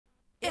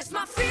It's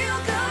my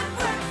feel-good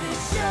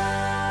breakfast show.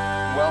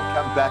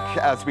 Welcome back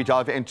as we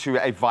dive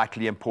into a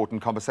vitally important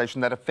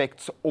conversation that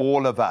affects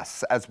all of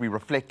us as we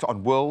reflect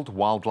on World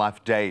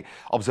Wildlife Day,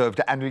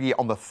 observed annually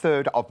on the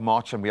 3rd of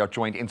March. And we are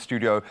joined in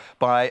studio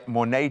by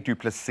Mornay du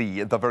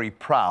Plessis, the very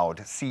proud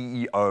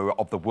CEO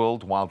of the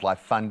World Wildlife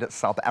Fund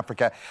South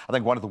Africa. I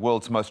think one of the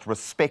world's most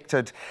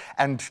respected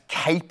and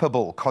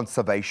capable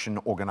conservation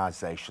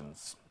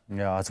organizations.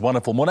 Yeah, it's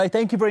wonderful. Mornay,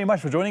 thank you very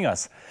much for joining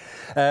us.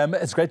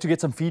 It's great to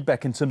get some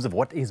feedback in terms of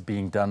what is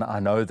being done. I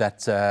know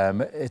that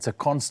it's a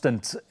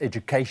constant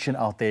education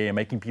out there,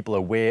 making people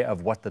aware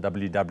of what the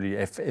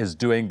WWF is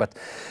doing, but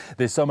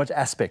there's so much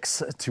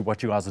aspects to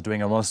what you guys are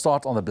doing. I want to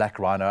start on the black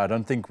rhino. I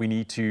don't think we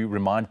need to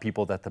remind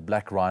people that the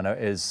black rhino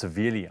is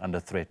severely under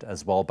threat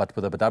as well, but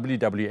with the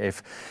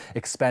WWF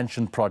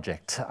expansion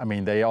project, I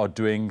mean, they are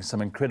doing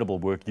some incredible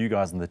work, you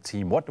guys and the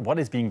team. What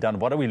is being done?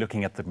 What are we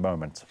looking at the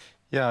moment?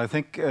 Yeah, I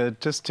think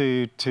just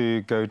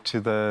to go to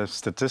the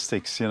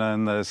statistics, you know,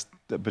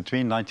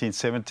 between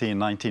 1970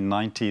 and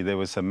 1990, there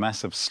was a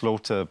massive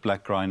slaughter of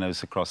black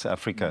rhinos across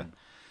Africa,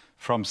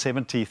 from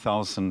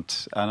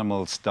 70,000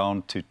 animals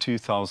down to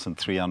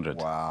 2,300.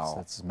 Wow. So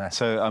that's massive.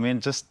 So, I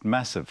mean, just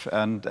massive.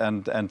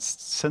 And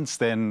since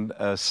then,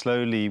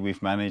 slowly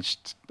we've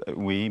managed,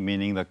 we,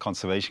 meaning the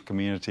conservation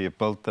community, have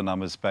built the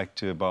numbers back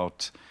to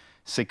about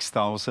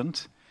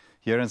 6,000.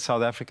 Here in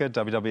South Africa,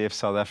 WWF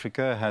South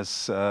Africa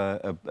has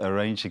a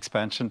range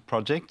expansion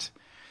project.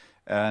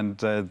 And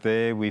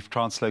there we've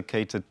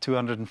translocated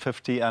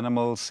 250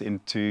 animals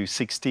into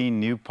 16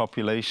 new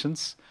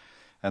populations.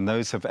 And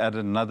those have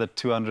added another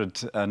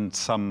 200 and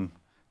some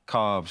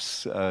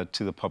calves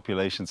to the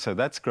population. So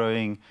that's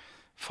growing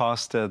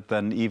faster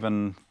than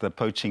even the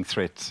poaching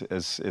threat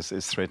is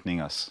threatening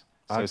us.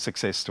 So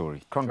success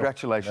story.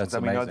 Congratulations. Sure.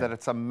 And we know that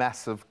it's a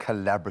massive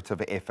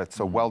collaborative effort.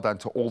 So well done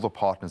to all the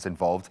partners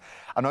involved.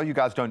 I know you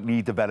guys don't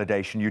need the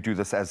validation. You do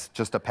this as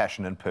just a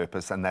passion and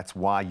purpose. And that's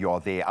why you're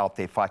there, out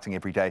there fighting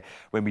every day.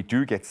 When we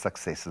do get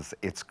successes,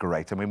 it's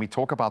great. And when we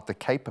talk about the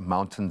Cape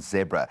Mountain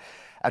zebra,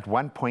 at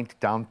one point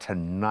down to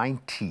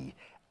 90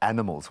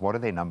 animals, what do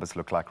their numbers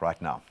look like right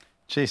now?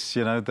 Geez,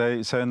 you know,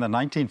 so in the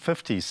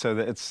 1950s, so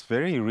that it's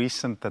very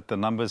recent that the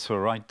numbers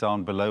were right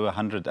down below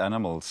 100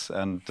 animals.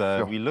 And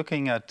Sure. we're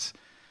looking at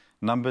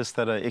numbers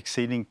that are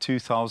exceeding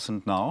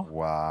 2,000 now.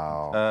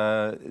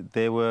 Wow.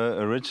 There were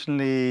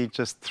originally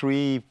just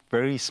 3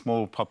 very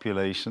small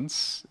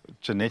populations,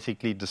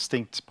 genetically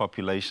distinct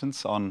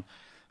populations on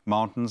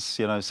mountains.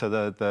 You know, so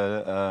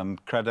the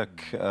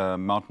Cradock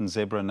Mountain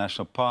Zebra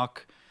National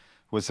Park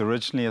was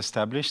originally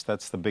established.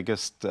 That's the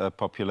biggest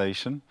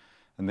population.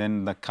 And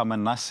then the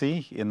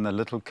Kamanassi in the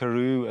Little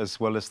Karoo, as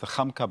well as the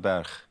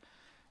Gamkaberg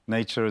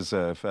Nature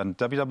Reserve. And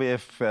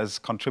WWF has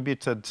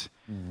contributed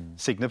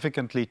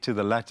significantly to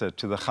the latter,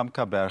 to the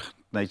Gamkaberg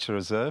Nature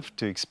Reserve,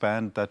 to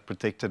expand that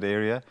protected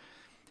area.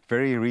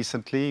 Very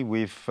recently,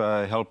 we've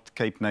helped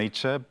Cape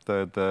Nature,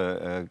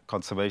 the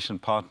conservation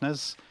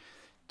partners,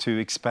 to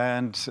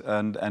expand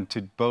and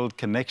to build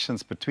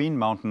connections between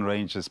mountain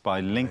ranges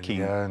by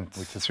linking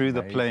through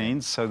the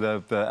plains, so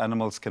that the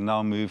animals can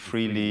now move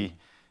freely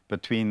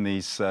between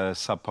these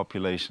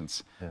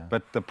subpopulations. Yeah.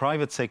 But the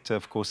private sector,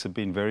 of course, have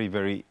been very,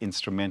 very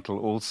instrumental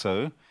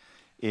also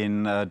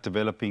in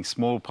developing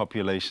small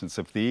populations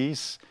of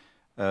these,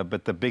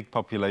 but the big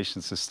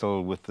populations are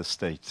still with the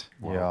state.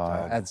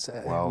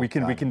 We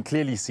can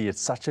clearly see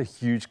it's such a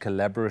huge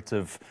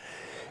collaborative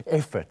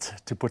effort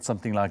to put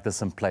something like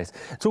this in place.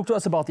 Talk to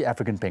us about the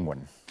African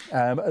penguin.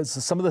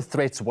 Some of the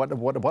threats, what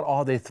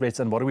are their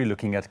threats and what are we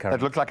looking at currently?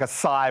 It looked like a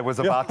sigh was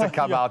about to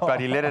come out, but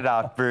he let it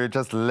out, Boo.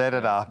 Just let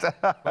it out.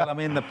 Well, I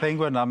mean, the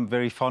penguin I'm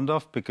very fond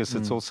of because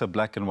it's also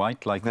black and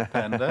white like the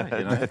panda.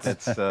 You know, it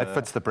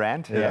fits the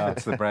brand. Yeah,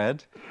 it's the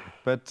brand.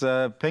 But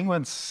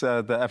penguins,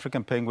 the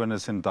African penguin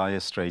is in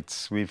dire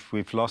straits.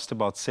 We've lost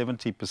about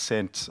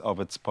 70% of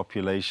its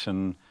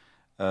population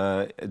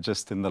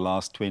just in the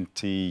last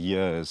 20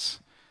 years.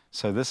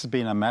 So this has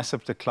been a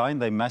massive decline.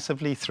 They're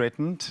massively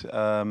threatened. You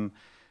know,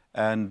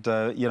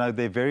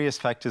 there are various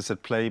factors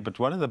at play, but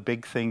one of the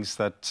big things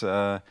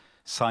that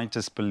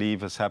scientists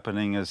believe is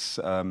happening is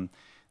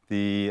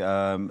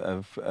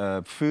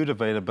the food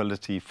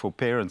availability for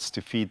parents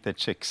to feed their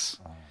chicks.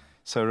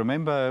 So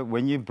remember,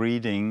 when you're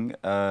breeding,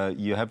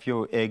 you have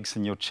your eggs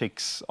and your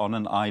chicks on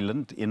an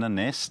island in a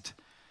nest,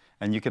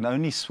 and you can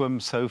only swim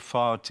so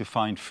far to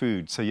find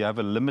food. So you have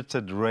a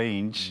limited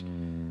range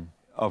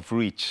of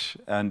reach.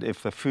 And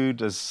if the food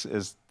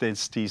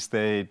densities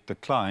there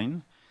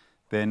decline,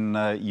 then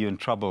you're in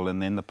trouble.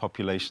 And then the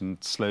population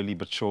slowly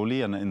but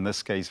surely, and in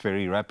this case,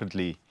 very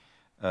rapidly,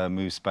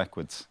 moves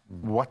backwards.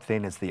 What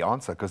then is the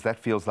answer? Because that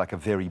feels like a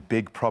very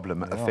big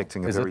problem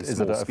affecting a very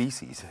small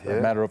species.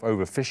 A matter of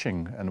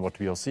overfishing and what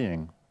we are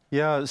seeing?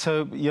 Yeah,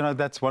 so, you know,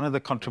 that's one of the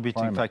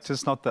contributing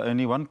factors, not the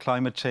only one.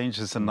 Climate change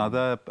is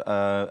another.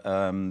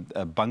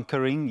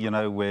 Bunkering, you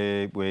know,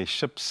 where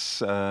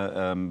ships, you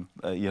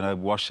know,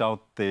 wash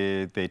out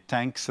their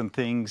tanks and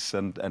things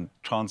and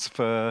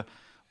transfer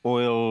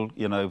oil,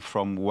 you know,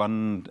 from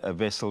one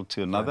vessel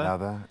to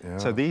another. yeah.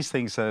 So these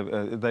things are,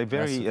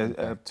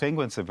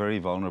 penguins are very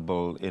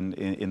vulnerable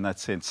in that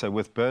sense. So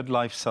with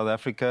BirdLife South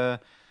Africa,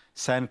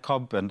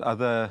 Sandcob and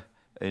other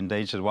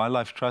Endangered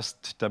Wildlife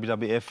Trust,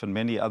 WWF and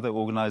many other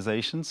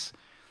organizations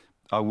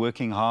are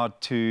working hard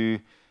to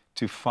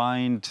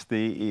find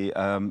the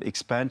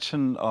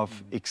expansion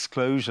of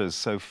exclosures,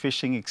 so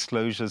fishing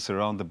exclosures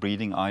around the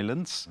breeding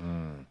islands,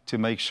 to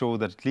make sure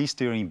that at least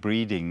during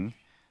breeding,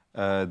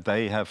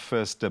 they have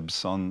first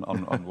dibs on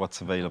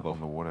what's available. On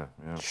the water,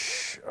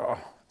 yeah.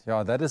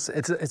 Yeah, that is,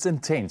 it's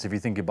intense if you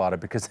think about it,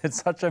 because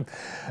it's such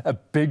a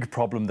big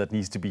problem that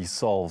needs to be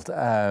solved,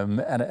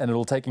 and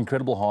it'll take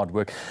incredible hard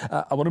work.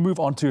 I want to move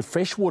on to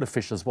freshwater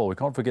fish as well. We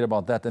can't forget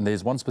about that, and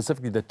there's one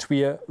specifically, the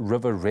Twee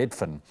River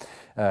redfin,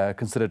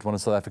 considered one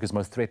of South Africa's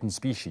most threatened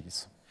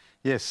species.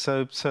 Yes,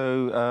 so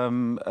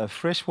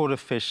freshwater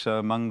fish are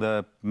among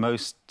the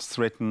most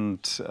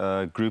threatened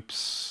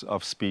groups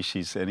of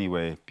species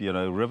anyway. You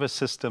know, river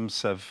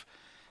systems have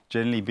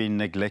generally been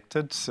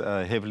neglected,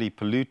 heavily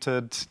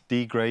polluted,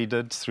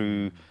 degraded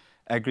through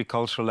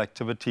agricultural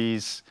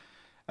activities.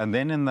 And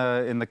then in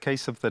the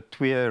case of the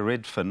Twee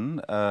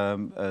redfin,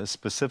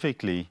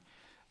 specifically,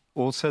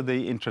 also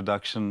the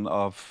introduction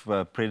of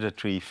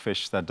predatory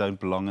fish that don't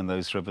belong in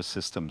those river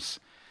systems.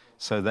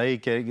 So they're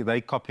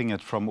copying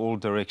it from all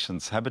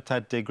directions.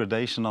 Habitat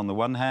degradation on the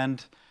one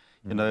hand,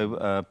 you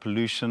know,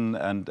 pollution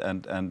and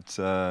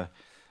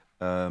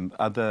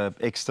other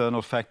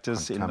external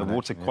factors in the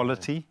water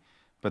quality,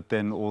 but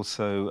then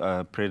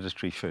also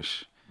predatory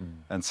fish.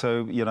 And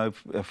so, you know,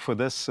 for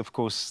this, of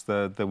course,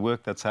 the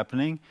work that's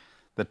happening,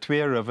 the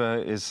Twee River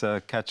is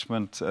a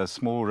catchment, a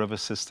small river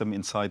system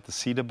inside the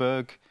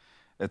Cederberg.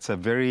 It's a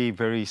very,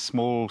 very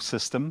small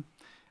system.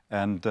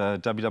 And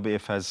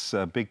WWF has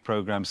big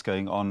programs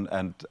going on,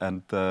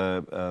 and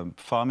the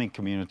farming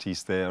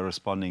communities there are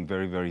responding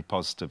very, very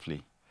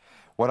positively.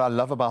 What I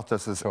love about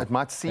this is it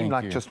might seem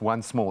like just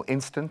one small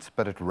instance,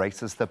 but it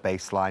raises the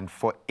baseline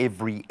for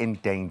every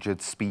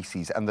endangered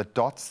species. And the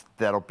dots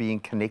that are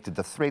being connected,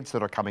 the threads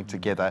that are coming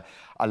together,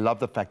 I love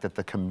the fact that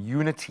the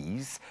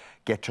communities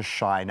get to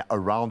shine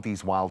around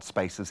these wild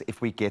spaces if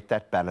we get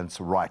that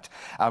balance right.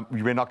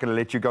 We're not going to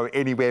let you go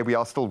anywhere. We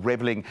are still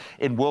reveling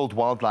in World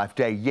Wildlife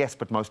Day, yes,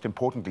 but most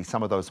importantly,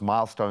 some of those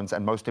milestones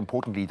and most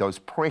importantly, those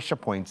pressure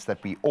points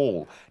that we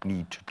all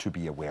need to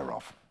be aware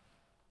of.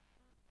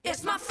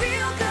 It's my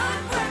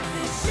feel-good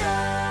breakfast show.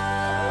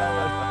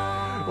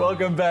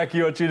 Welcome back.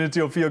 You're tuned into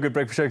your Feel Good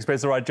Breakfast Show,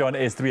 Expresso right here on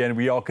S3, and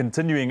we are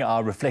continuing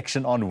our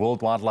reflection on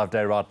World Wildlife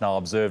Day right now,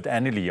 observed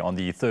annually on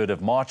the 3rd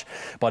of March,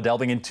 by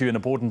delving into an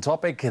important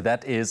topic,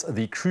 that is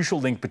the crucial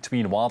link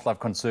between wildlife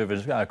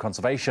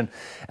conservation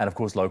and, of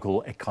course,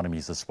 local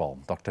economies as well.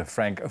 Dr.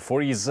 Frank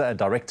Voorhees,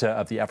 Director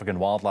of the African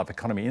Wildlife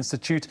Economy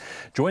Institute,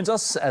 joins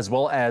us, as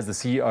well as the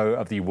CEO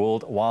of the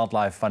World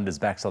Wildlife Fund is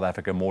back, South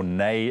Africa,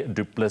 Mornay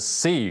du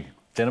Plessis.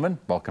 Gentlemen,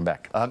 welcome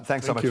back.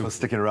 Thanks so much for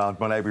sticking around,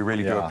 Mornay. We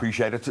really do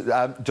appreciate it.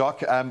 Doc,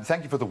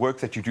 thank you for the work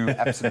that you do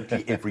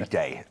absolutely every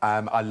day.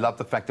 I love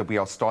the fact that we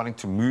are starting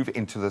to move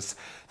into this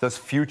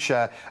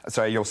future.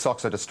 Sorry, your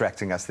socks are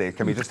distracting us there.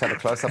 Can we just have a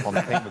close-up on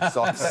the penguin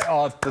socks?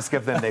 Just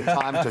give them their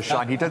time to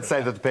shine. He did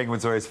say that the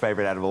penguins are his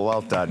favourite animal.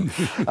 Well done.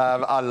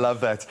 I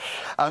love that.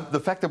 The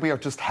fact that we are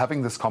just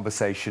having this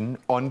conversation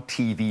on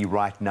TV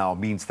right now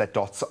means that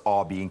dots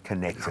are being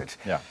connected.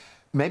 Yeah.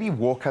 Maybe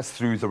walk us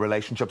through the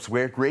relationships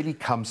where it really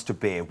comes to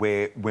bear,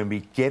 where when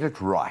we get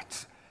it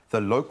right, the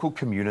local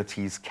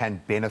communities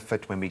can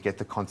benefit when we get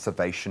the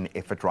conservation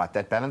effort right.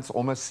 That balance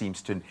almost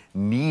seems to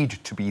need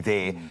to be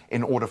there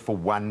in order for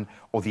one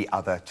or the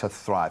other to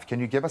thrive. Can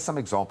you give us some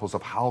examples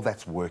of how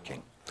that's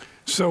working?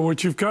 So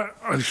what you've got,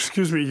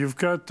 you've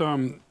got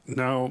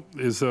now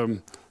is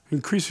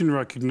increasing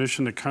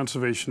recognition that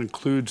conservation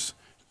includes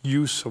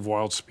use of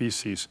wild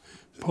species,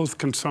 both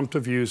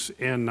consumptive use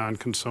and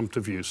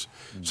non-consumptive use.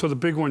 So the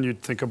big one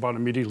you'd think about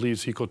immediately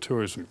is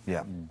ecotourism.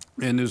 Yeah.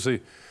 And there's a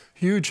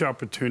huge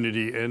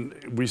opportunity, and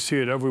we see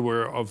it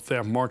everywhere, of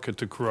that market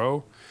to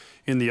grow.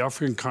 In the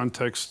African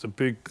context, the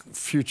big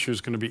future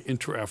is going to be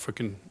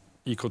inter-African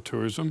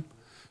ecotourism.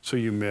 So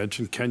you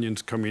imagine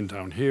Kenyans coming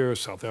down here,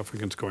 South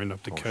Africans going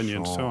up to Kenya,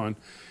 and so on.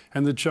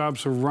 And the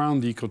jobs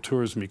around the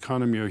ecotourism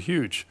economy are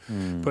huge.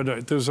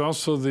 But there's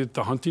also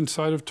the hunting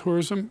side of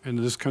tourism, and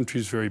this country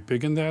is very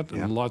big in that,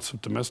 and lots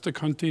of domestic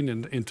hunting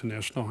and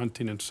international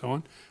hunting and so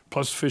on,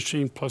 plus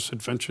fishing, plus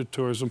adventure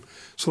tourism.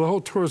 So the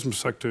whole tourism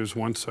sector is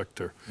one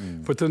sector.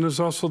 But then there's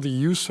also the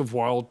use of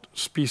wild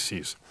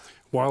species,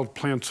 wild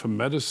plants for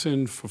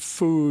medicine, for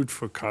food,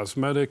 for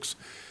cosmetics.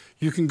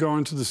 You can go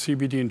into the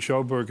CBD in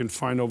Joburg and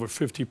find over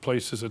 50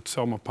 places that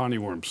sell mapani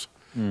worms,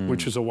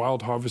 which is a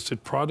wild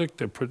harvested product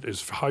that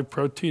is high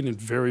protein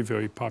and very,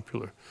 very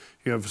popular.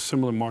 You have a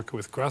similar market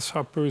with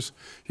grasshoppers.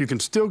 You can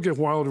still get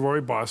wild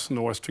rooibos in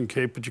the Western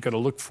Cape, but you got to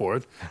look for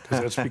it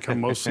because that's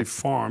become mostly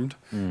farmed,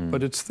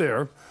 but it's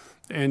there.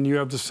 And you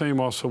have the same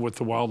also with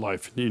the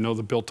wildlife, you know,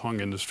 the biltong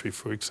industry,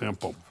 for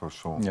example. For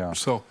sure. Yeah.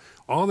 So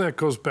all that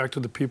goes back to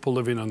the people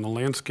living on the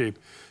landscape.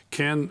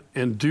 Can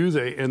and do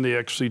they, and they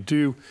actually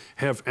do,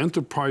 have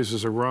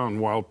enterprises around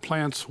wild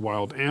plants,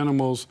 wild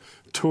animals,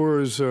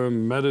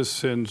 tourism,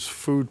 medicines,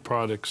 food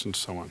products, and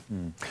so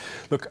on.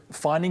 Look,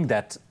 finding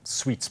that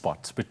sweet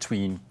spot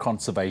between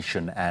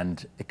conservation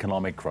and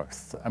economic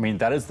growth, I mean,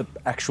 that is the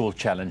actual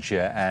challenge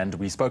here, and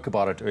we spoke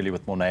about it earlier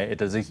with Monet.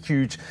 It is a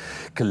huge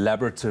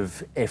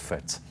collaborative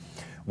effort.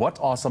 What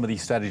are some of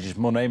these strategies?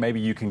 Monet, maybe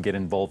you can get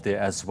involved there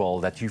as well,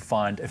 that you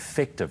find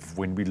effective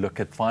when we look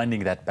at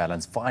finding that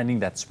balance, finding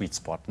that sweet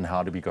spot, and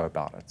how do we go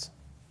about it?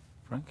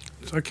 Frank?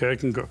 Okay, I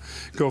can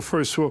go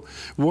first. So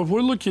what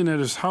we're looking at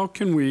is how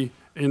can we,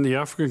 in the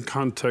African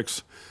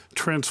context,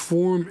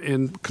 transform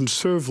and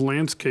conserve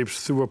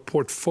landscapes through a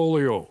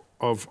portfolio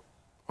of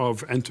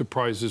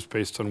enterprises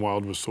based on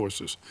wild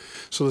resources.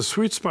 So the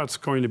sweet spot's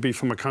going to be,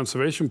 from a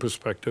conservation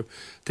perspective,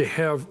 to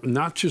have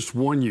not just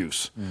one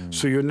use.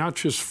 So you're not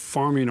just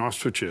farming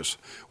ostriches,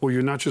 or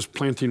you're not just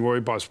planting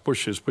rooibos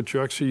bushes, but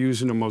you're actually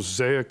using a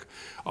mosaic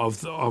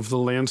of the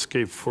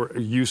landscape for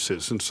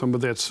uses. And some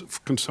of that's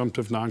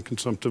consumptive,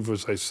 non-consumptive,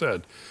 as I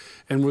said.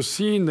 And we're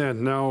seeing that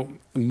now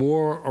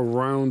more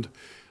around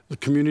the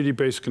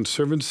community-based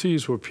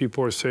conservancies, where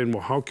people are saying,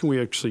 well, how can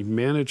we actually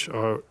manage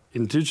our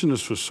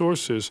indigenous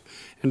resources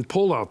and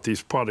pull out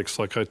these products,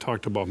 like I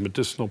talked about,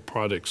 medicinal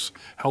products,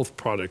 health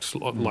products,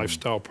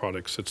 lifestyle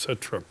products,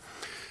 etc.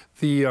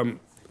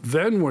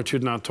 Then what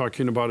you're not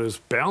talking about is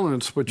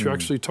balance, but you're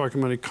actually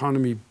talking about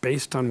economy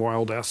based on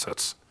wild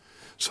assets.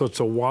 So it's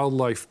a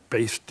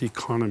wildlife-based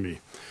economy.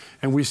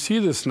 And we see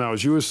this now,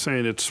 as you were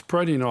saying, it's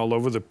spreading all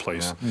over the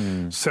place.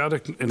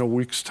 SADC in a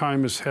week's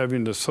time is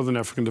having, the Southern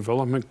African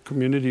Development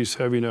Community is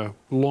having a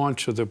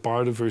launch of the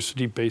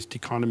biodiversity-based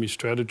economy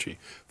strategy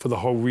for the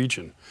whole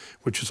region,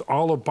 which is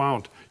all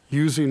about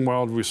using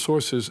wild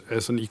resources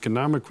as an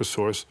economic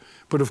resource,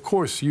 but of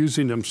course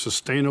using them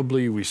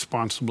sustainably,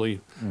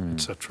 responsibly,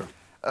 etc.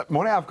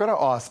 Monet, I've got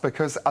to ask,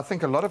 because I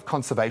think a lot of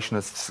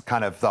conservationists,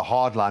 kind of the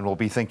hard line, will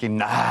be thinking,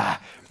 nah,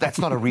 that's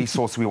not a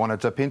resource we want to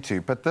dip into.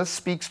 But this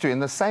speaks to,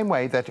 in the same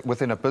way that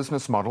within a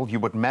business model, you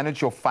would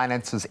manage your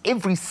finances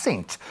every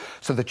cent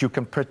so that you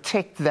can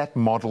protect that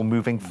model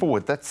moving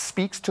forward. That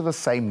speaks to the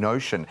same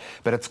notion,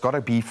 but it's got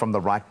to be from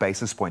the right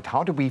basis point.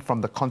 How do we,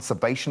 from the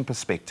conservation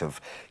perspective,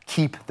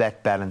 keep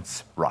that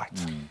balance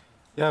right?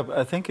 Yeah,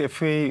 I think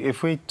if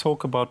we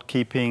talk about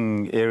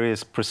keeping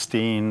areas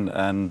pristine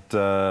and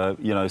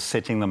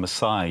setting them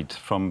aside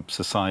from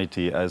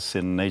society, as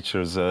in nature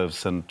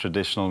reserves and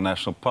traditional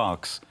national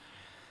parks,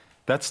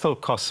 that still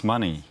costs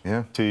money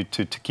to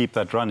keep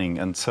that running.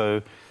 And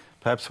so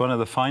perhaps one of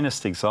the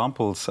finest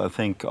examples, I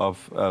think,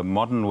 of a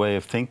modern way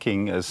of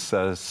thinking is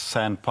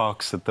Sand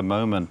Parks at the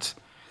moment,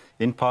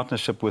 in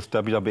partnership with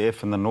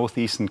WWF in the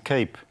Northeastern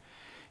Cape,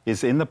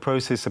 is in the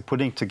process of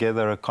putting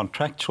together a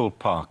contractual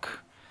park,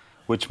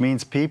 which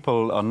means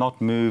people are not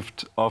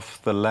moved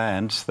off the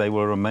land. They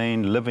will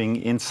remain living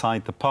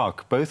inside the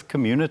park, both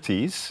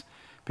communities,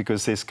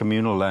 because there's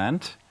communal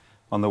land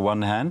on the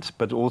one hand,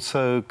 but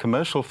also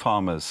commercial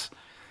farmers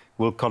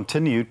will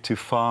continue to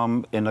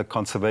farm in a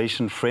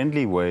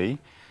conservation-friendly way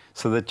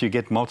so that you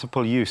get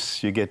multiple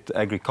use. You get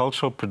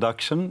agricultural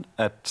production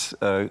at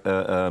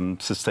a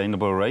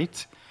sustainable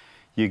rate.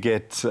 You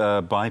get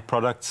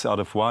byproducts out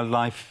of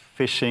wildlife,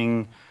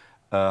 fishing,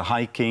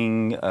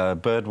 hiking,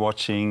 bird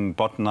watching,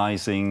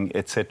 botanizing,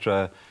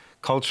 etc.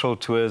 Cultural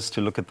tours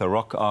to look at the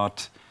rock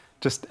art,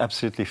 just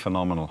absolutely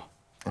phenomenal.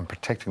 And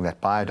protecting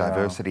that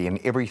biodiversity and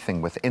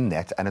everything within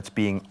that, and it's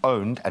being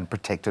owned and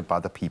protected by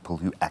the people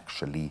who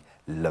actually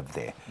live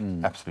there.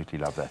 Absolutely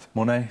love that.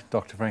 Monet,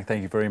 Dr. Frank,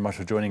 thank you very much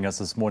for joining us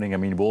this morning. I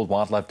mean, World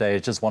Wildlife Day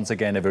is just once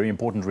again a very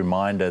important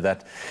reminder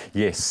that,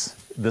 yes,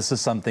 this is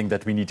something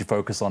that we need to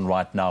focus on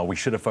right now. We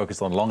should have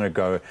focused on long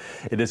ago.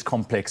 It is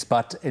complex,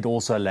 but it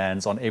also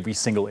lands on every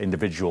single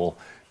individual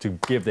to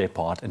give their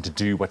part and to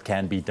do what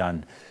can be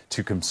done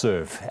to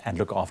conserve and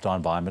look after our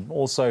environment.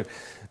 Also,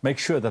 make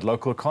sure that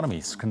local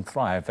economies can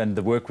thrive. And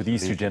the work with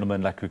these two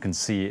gentlemen, like we can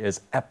see,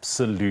 is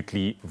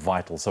absolutely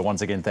vital. So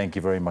once again, thank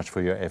you very much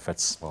for your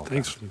efforts.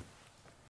 Thanks.